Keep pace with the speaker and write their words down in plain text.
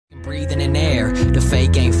breathing in air. The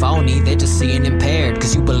fake ain't phony, they're just seeing impaired.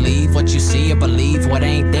 Cause you believe what you see or believe what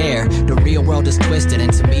ain't there. The real world is twisted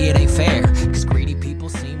and to me it ain't fair. Cause greedy people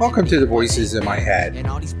seem... Welcome to the Voices in My Head.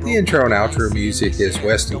 The intro and outro music is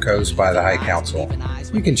Western Coast by the High Council.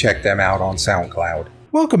 You can check them out on SoundCloud.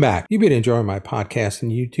 Welcome back. You've been enjoying my podcast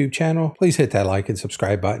and YouTube channel. Please hit that like and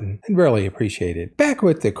subscribe button. I'd really appreciate it. Back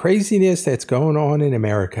with the craziness that's going on in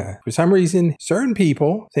America. For some reason, certain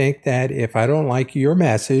people think that if I don't like your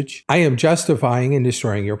message, I am justifying and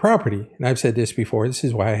destroying your property. And I've said this before. This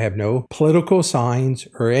is why I have no political signs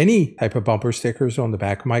or any type of bumper stickers on the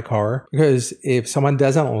back of my car. Because if someone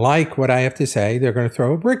doesn't like what I have to say, they're going to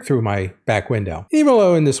throw a brick through my back window. Even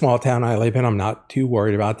though in the small town I live in, I'm not too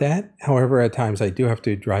worried about that. However, at times I do have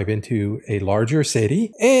to drive into a larger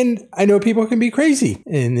city, and I know people can be crazy,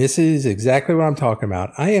 and this is exactly what I'm talking about.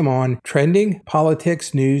 I am on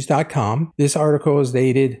trendingpoliticsnews.com. This article is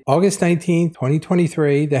dated August 19th,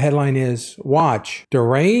 2023. The headline is, Watch,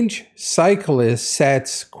 Deranged Cyclist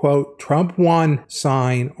Sets, quote, Trump won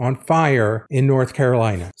sign on fire in North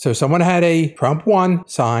Carolina. So someone had a Trump won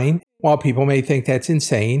sign. While people may think that's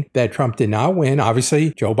insane, that Trump did not win.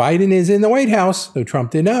 Obviously, Joe Biden is in the White House, so Trump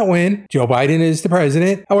did not win. Joe Biden is the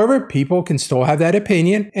president. However, people can still have that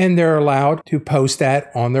opinion, and they're allowed to post that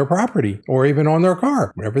on their property or even on their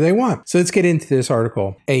car, whatever they want. So let's get into this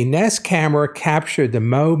article. A Nest camera captured the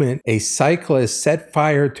moment a cyclist set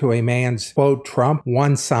fire to a man's, quote, Trump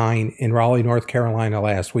won sign in Raleigh, North Carolina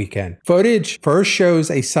last weekend. Footage first shows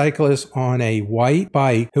a cyclist on a white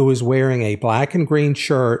bike who was wearing a black and green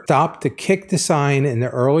shirt stop to kick the sign in the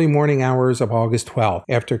early morning hours of August 12th.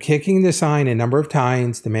 After kicking the sign a number of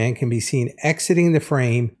times, the man can be seen exiting the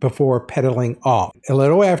frame before pedaling off. A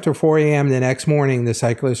little after 4 a.m. the next morning, the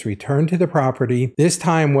cyclist returned to the property, this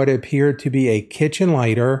time what appeared to be a kitchen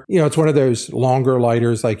lighter. You know, it's one of those longer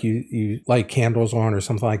lighters like you light candles on or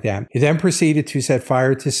something like that. He then proceeded to set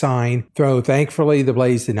fire to sign, though thankfully the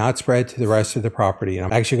blaze did not spread to the rest of the property. And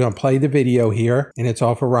I'm actually going to play the video here, and it's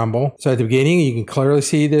off of Rumble. So at the beginning, you can clearly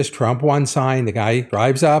see this Trump won sign. The guy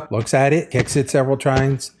drives up, looks at it, kicks it several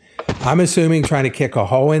times. I'm assuming trying to kick a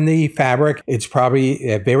hole in the fabric. It's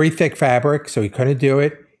probably a very thick fabric, so he couldn't do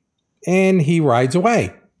it. And he rides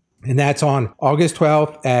away. And that's on August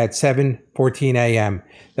 12th at 7:14 a.m.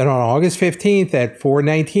 Then on August 15th at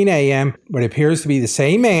 4:19 a.m., what appears to be the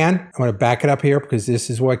same man, I'm going to back it up here because this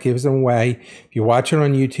is what gives him away. If you watch it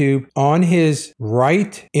on YouTube, on his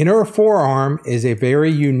right inner forearm is a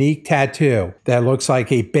very unique tattoo that looks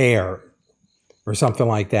like a bear or something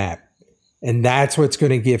like that. And that's what's going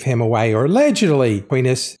to give him away, or allegedly point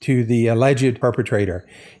us to the alleged perpetrator.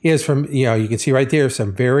 He has you can see right there,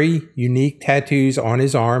 some very unique tattoos on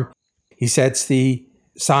his arm. He sets the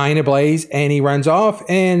sign ablaze and he runs off,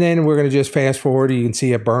 and then we're going to just fast forward. You can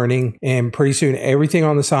see it burning, and pretty soon everything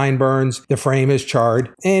on the sign burns. The frame is charred,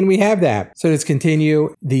 and we have that. So let's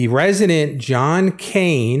continue. The resident John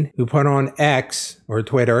Kane, who put on X or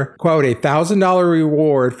Twitter, quote, $1,000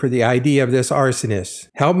 reward for the ID of this arsonist.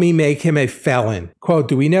 Help me make him a felon. Quote,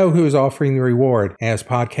 do we know who is offering the reward? Asked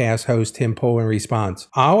podcast host Tim Pool in response.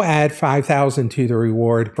 I'll add $5,000 to the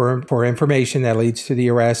reward for information that leads to the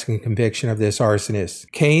arrest and conviction of this arsonist.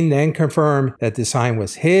 Kane then confirmed that the sign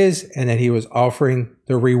was his and that he was offering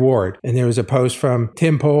the reward. And there was a post from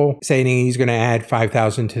Tim Pool saying he's going to add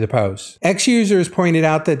 $5,000 to the post. X-users pointed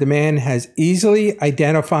out that the man has easily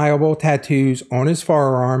identifiable tattoos on his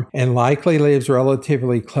forearm and likely lives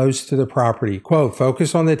relatively close to the property. Quote,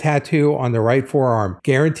 focus on the tattoo on the right forearm.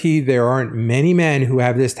 Guaranteed there aren't many men who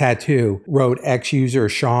have this tattoo, wrote X-user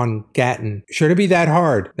Sean Gatton. Shouldn't be that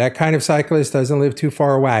hard. That kind of cyclist doesn't live too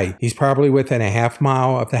far away. He's probably within a half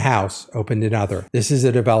mile of the house, opened another. This is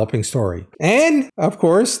a developing story. And, of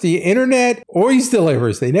course, the internet always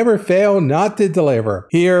delivers. They never fail not to deliver.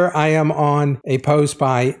 Here I am on a post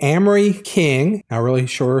by Amory King. Not really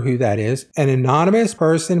sure who that is. An anonymous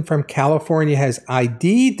person from California has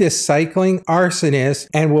ID'd the cycling arsonist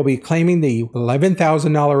and will be claiming the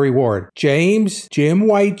 $11,000 reward. James Jim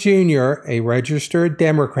White Jr., a registered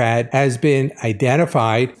Democrat, has been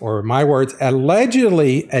identified, or my words,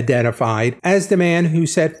 allegedly identified, as the man who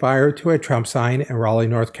set fire to a Trump sign in Raleigh,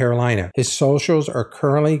 North Carolina. His socials are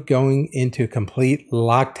currently going into complete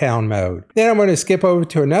lockdown mode. Then I'm going to skip over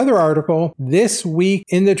to another article, This Week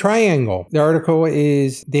in the Triangle. The article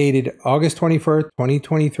is dated August 21st,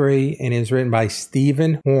 2023, and is written by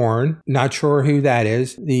Stephen Horn. Not sure who that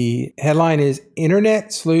is. The headline is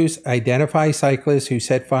Internet Sleuths Identify Cyclists Who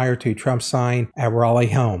Set Fire to Trump Sign at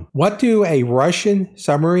Raleigh Home. What do a Russian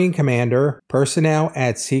submarine commander, personnel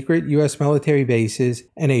at secret U.S. military bases,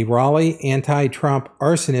 and a Raleigh anti-Trump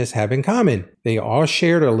arsonist have in common? They all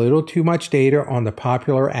shared a little too much data on the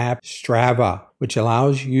popular app Strava, which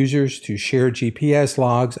allows users to share GPS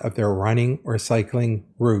logs of their running or cycling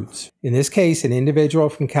routes. In this case, an individual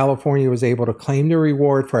from California was able to claim the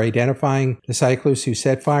reward for identifying the cyclist who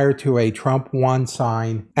set fire to a Trump Won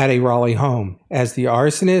sign at a Raleigh home. As the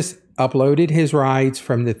arsonist uploaded his rides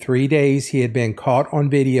from the 3 days he had been caught on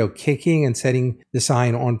video kicking and setting the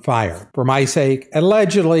sign on fire. For my sake,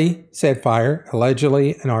 allegedly set fire,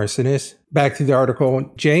 allegedly an arsonist. Back to the article,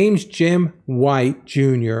 James Jim White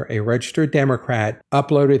Jr., a registered Democrat,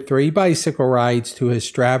 uploaded 3 bicycle rides to his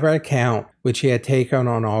Strava account, which he had taken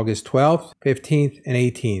on August 12th, 15th, and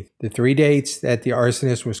 18th, the 3 dates that the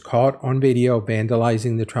arsonist was caught on video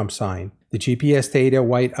vandalizing the Trump sign. The GPS data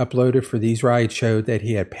White uploaded for these rides showed that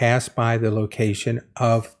he had passed by the location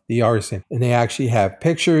of the arson. And they actually have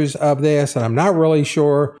pictures of this, and I'm not really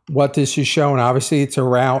sure what this is showing. Obviously, it's a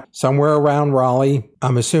route somewhere around Raleigh.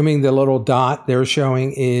 I'm assuming the little dot they're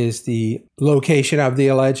showing is the location of the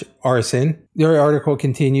alleged arson. The article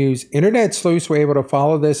continues, Internet sleuths were able to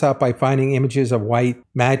follow this up by finding images of White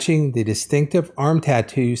matching the distinctive arm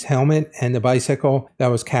tattoos, helmet, and the bicycle that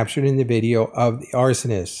was captured in the video of the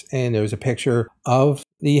arsonist. And there's a picture of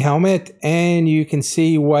the helmet, and you can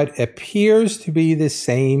see what appears to be the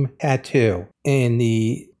same tattoo. And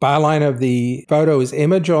the byline of the photo is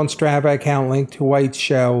image on Strava account linked to White's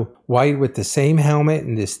show. White with the same helmet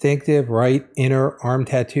and distinctive right inner arm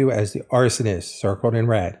tattoo as the arsonist, circled in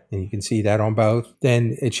red. And you can see that on both.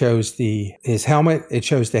 Then it shows his helmet. It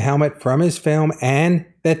shows the helmet from his film and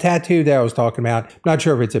the tattoo that I was talking about. I'm not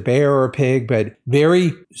sure if it's a bear or a pig, but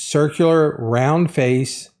very circular, round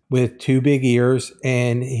face with 2 big ears,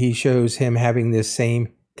 and he shows him having this same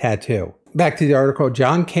tattoo. Back to the article,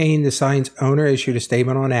 John Kane, the sign's owner, issued a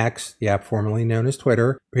statement on X, the app formerly known as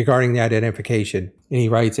Twitter, regarding the identification. And he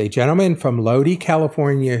writes, a gentleman from Lodi,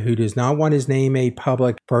 California, who does not want his name made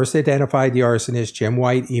public, first identified the arsonist, Jim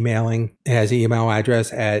White, emailing his email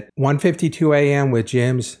address at 1:52 a.m. with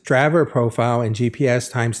Jim's Strava profile and GPS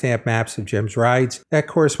timestamp maps of Jim's rides that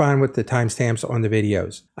correspond with the timestamps on the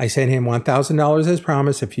videos. I sent him $1,000 as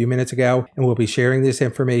promised a few minutes ago, and will be sharing this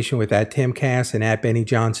information with @TimCass and @Benny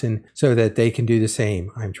Johnson so that they can do the same.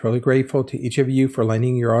 I'm truly grateful to each of you for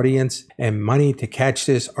lending your audience and money to catch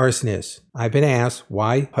this arsonist. I've been asked,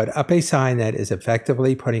 why put up a sign that is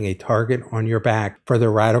effectively putting a target on your back for the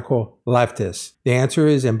radical leftists? The answer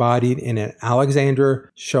is embodied in an Alexander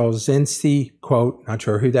Solzhenitsyn quote, not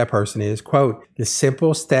sure who that person is, quote, the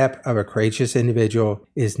simple step of a courageous individual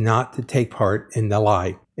is not to take part in the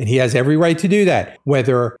lie. And he has every right to do that,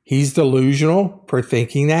 whether he's delusional for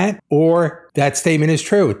thinking that or that statement is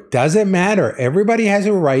true. It doesn't matter. Everybody has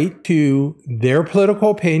a right to their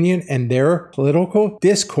political opinion and their political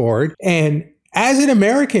discord. And as an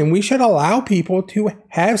American, we should allow people to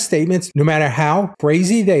have statements no matter how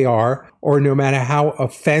crazy they are or no matter how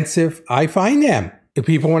offensive I find them. If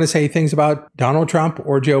people want to say things about Donald Trump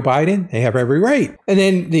or Joe Biden, they have every right. And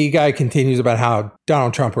then the guy continues about how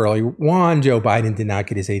Donald Trump really won, Joe Biden did not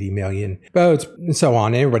get his 80 million votes, and so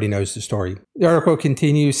on. Everybody knows the story. The article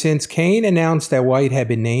continues, since Kane announced that White had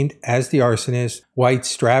been named as the arsonist,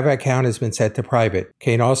 White's Strava account has been set to private.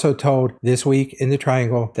 Kane also told This Week in the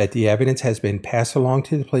Triangle that the evidence has been passed along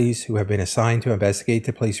to the police who have been assigned to investigate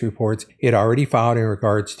the police reports he had already filed in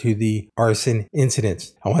regards to the arson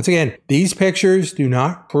incidents. And once again, these pictures do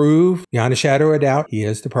not prove beyond a shadow of a doubt he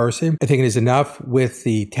is the person. I think it is enough with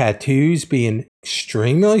the tattoos being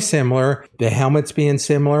extremely similar, the helmets being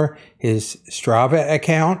similar, his Strava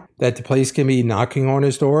account, that the police can be knocking on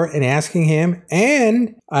his door and asking him.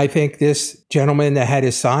 And I think this gentleman that had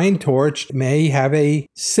his sign torched may have a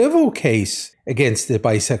civil case against the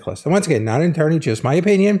bicyclist. And once again, not an attorney, just my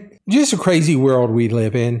opinion. Just a crazy world we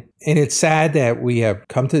live in. And it's sad that we have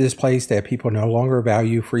come to this place that people no longer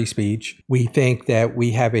value free speech. We think that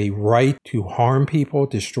we have a right to harm people,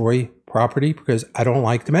 destroy property, because I don't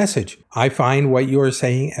like the message. I find what you are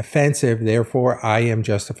saying offensive, therefore I am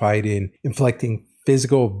justified in inflicting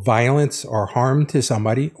physical violence or harm to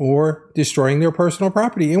somebody or destroying their personal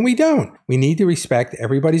property. And we don't. We need to respect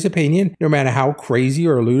everybody's opinion, no matter how crazy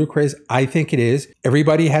or ludicrous I think it is.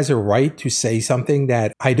 Everybody has a right to say something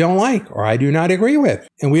that I don't like or I do not agree with.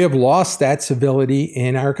 And we have lost that civility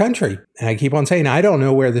in our country. And I keep on saying, I don't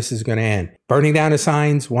know where this is going to end. Burning down the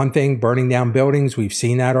signs, one thing. Burning down buildings, we've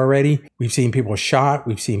seen that already. We've seen people shot.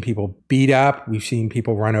 We've seen people beat up. We've seen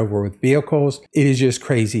people run over with vehicles. It is just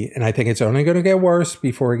crazy. And I think it's only going to get worse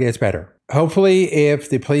before it gets better. Hopefully, if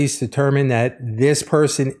the police determine that this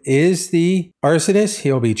person is the arsonist,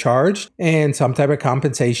 he'll be charged and some type of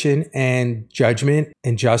compensation and judgment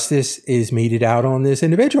and justice is meted out on this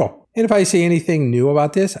individual. And if I see anything new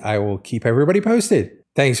about this, I will keep everybody posted.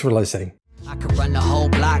 Thanks for listening. I could run the whole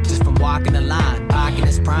block just from walking the line. Parking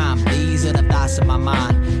is prime, these are the thoughts of my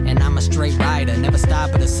mind. And I'm a straight rider, never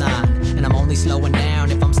stop at a sign. And I'm only slowing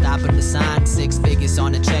down if I'm stopping the sign. 6 figures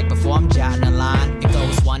on the check before I'm jotting a line. It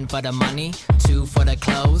goes 1 for the money, 2 for the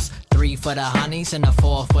clothes, 3 for the honeys, and a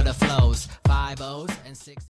 4 for the flows. 5 O's and 6